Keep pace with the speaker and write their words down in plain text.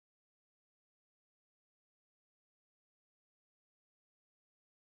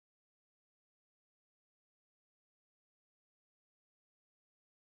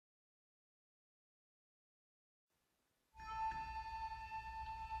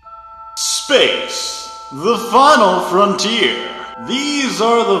Space, the final frontier. These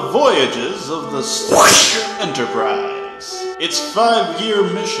are the voyages of the Starship Enterprise. Its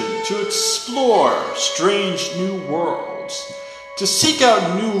 5-year mission to explore strange new worlds, to seek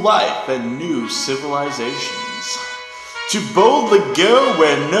out new life and new civilizations, to boldly go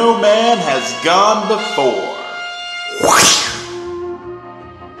where no man has gone before.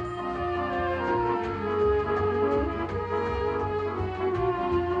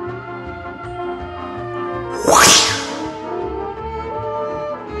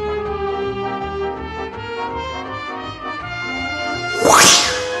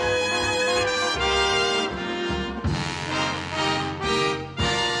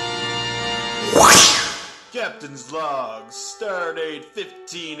 Captain's Log, Stardate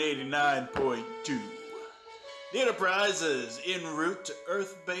 1589.2. The Enterprise is en route to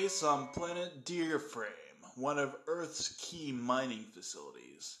Earth base on planet Deerframe, one of Earth's key mining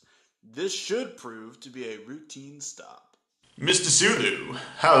facilities. This should prove to be a routine stop. Mr. Sulu,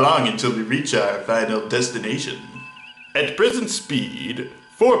 how long until we reach our final destination? At present speed,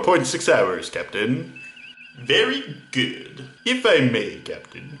 4.6 hours, Captain. Very good. If I may,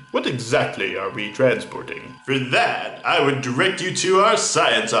 Captain, what exactly are we transporting? For that, I would direct you to our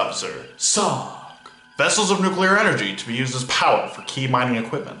science officer, Sog. Vessels of nuclear energy to be used as power for key mining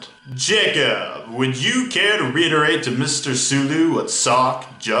equipment. Jacob, would you care to reiterate to Mr. Sulu what Sog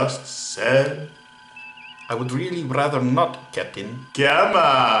just said? I would really rather not, Captain. Come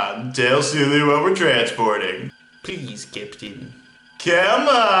on, tell Sulu what we're transporting. Please, Captain. Come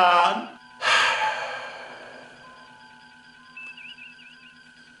on!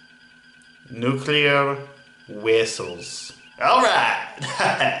 Nuclear vessels. Alright!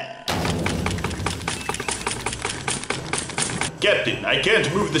 Captain, I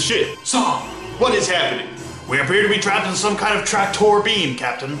can't move the ship. Song, what is happening? We appear to be trapped in some kind of tractor beam,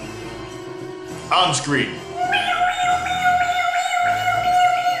 Captain. On screen.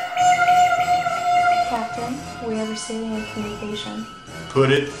 Captain, we are receiving a communication.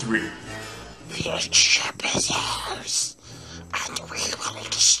 Put it through. The ship is ours, and we will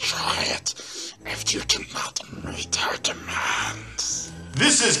destroy it if you do not meet our demands.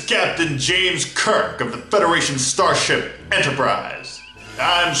 This is Captain James Kirk of the Federation Starship Enterprise.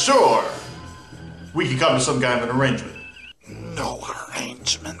 I'm sure we can come to some kind of an arrangement. No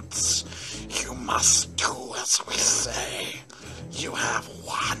arrangements. You must do as we say. You have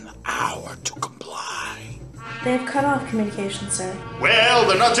 1 hour to comply. They've cut off communication, sir. Well,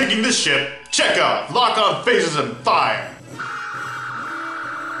 they're not taking this ship. Check off, lock on phases and fire.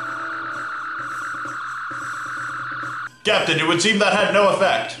 Captain, it would seem that had no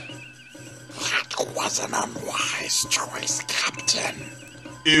effect. That was an unwise choice, Captain.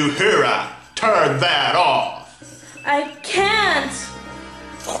 Uhura, turn that off. I can't!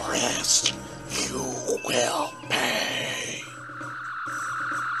 For it, you will pay.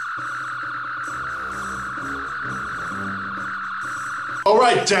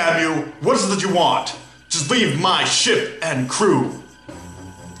 Alright, damn you. What is it that you want? Just leave my ship and crew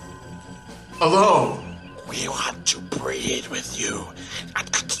alone. We want to breed with you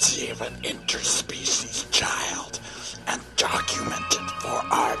and conceive an interspecies child and document it for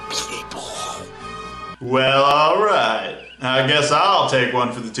our people. Well, alright. I guess I'll take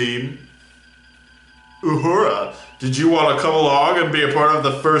one for the team. Uhura, did you want to come along and be a part of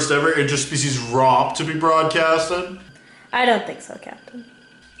the first ever interspecies romp to be broadcasted? I don't think so, Captain.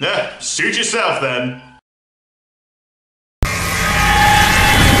 Yeah, suit yourself then.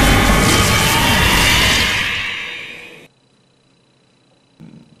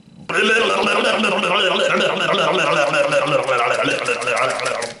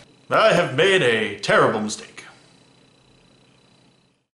 I have made a terrible mistake.